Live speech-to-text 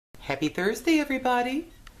Happy Thursday, everybody!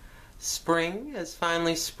 Spring has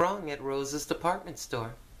finally sprung at Rose's department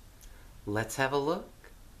store. Let's have a look.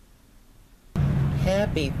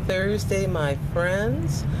 Happy Thursday, my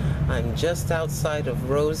friends. I'm just outside of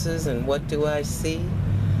Rose's, and what do I see?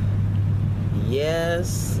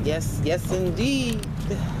 Yes, indeed.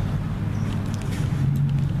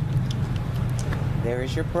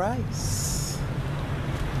 There's your price.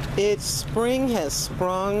 Spring has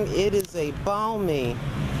sprung. It is a balmy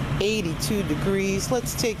 82 degrees.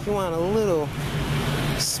 Let's take you on a little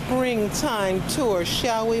springtime tour,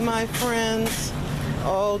 shall we, my friends?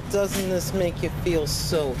 Oh, doesn't this make you feel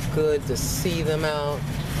so good to see them out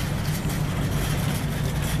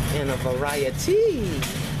in a variety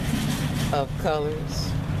of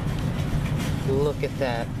colors? Look at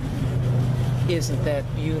that. Isn't that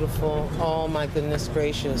beautiful? Oh my goodness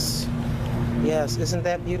gracious. Yes, isn't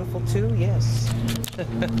that beautiful too? Yes.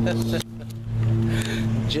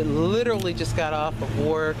 Literally just got off of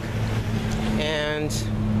work, and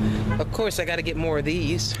of course I got to get more of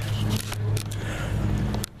these.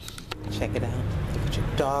 Check it out. Look at your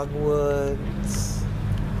dogwoods.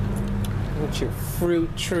 Look at your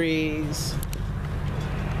fruit trees.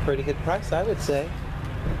 Pretty good price, I would say,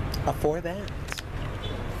 for that.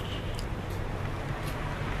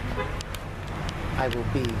 I will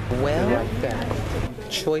be right back.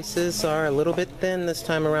 Choices are a little bit thin this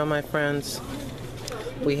time around, my friends.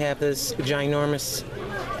 We have this ginormous,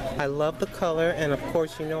 I love the color, and of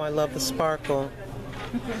course you know I love the sparkle.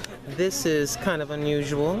 This is kind of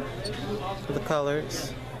unusual, the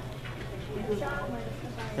colors.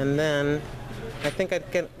 And then I think I'm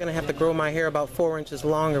gonna have to grow my hair about 4 inches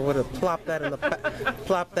longer. Would have plopped that in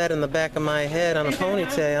the back of my head on a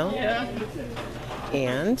ponytail.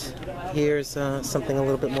 And here's something a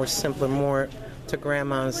little bit more simpler, more to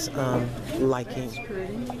Grandma's liking.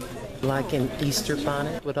 Like an Easter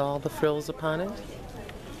bonnet with all the frills upon it.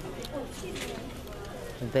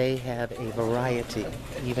 They have a variety,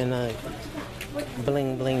 even a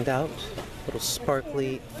blinged out little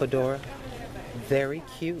sparkly fedora. Very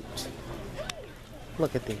cute.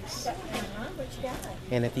 Look at these.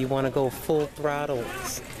 And if you want to go full throttle,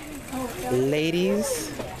 ladies.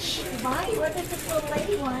 What does this little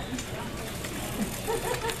lady want?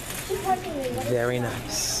 Very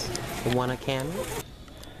nice. Want a camel?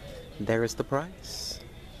 There is the price.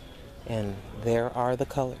 And there are the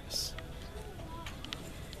colors.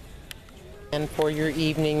 And for your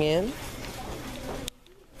evening in,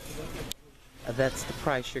 that's the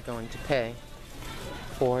price you're going to pay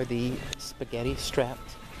for the spaghetti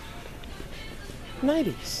strapped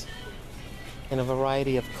nighties in a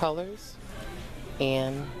variety of colors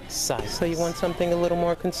and sizes. So you want something a little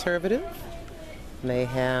more conservative? They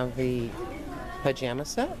have the pajama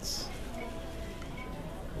sets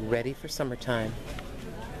ready for summertime,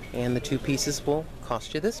 and the 2 pieces will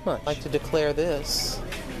cost you this much. I'd like to declare this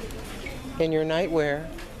in your nightwear,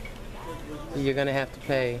 you're gonna have to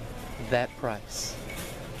pay that price.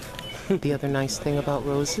 The other nice thing about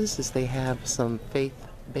Rose's is they have some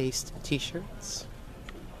faith-based t-shirts.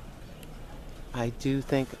 I do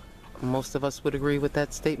think most of us would agree with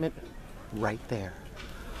that statement right there.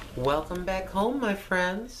 Welcome back home, my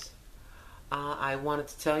friends. I wanted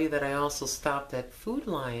to tell you that I also stopped at Food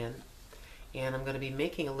Lion, and I'm going to be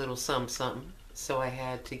making a little something, so I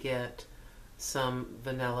had to get some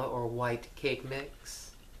vanilla or white cake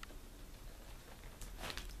mix,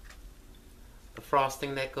 the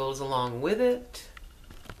frosting that goes along with it,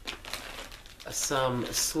 some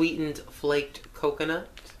sweetened flaked coconut.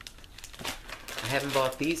 I haven't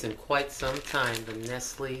bought these in quite some time, the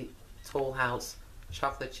Nestle Toll House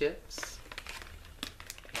chocolate chips.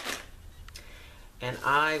 And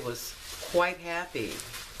I was quite happy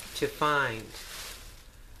to find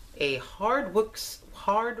a hardwood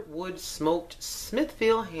smoked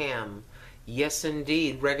Smithfield ham. Yes,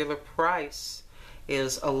 indeed. Regular price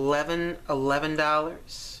is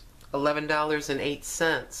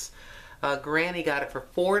 $11.08. Granny got it for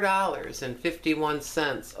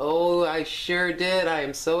 $4.51. Oh, I sure did. I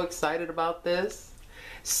am so excited about this.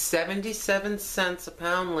 77 cents a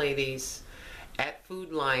pound, ladies, at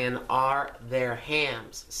Food Lion are their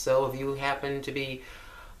hams. So if you happen to be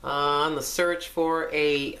on the search for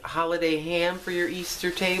a holiday ham for your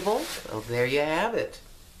Easter table, well, there you have it.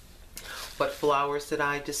 What flowers did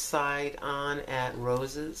I decide on at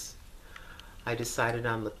Rose's? I decided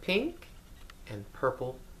on the pink and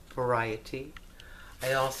purple variety.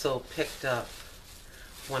 I also picked up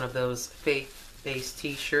one of those faith-based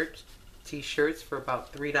t-shirts for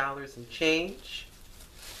about $3 and change.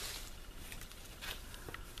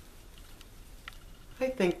 I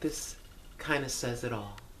think this kind of says it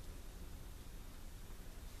all.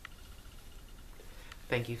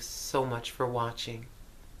 Thank you so much for watching.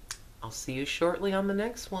 I'll see you shortly on the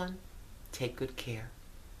next one. Take good care.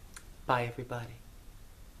 Bye, everybody.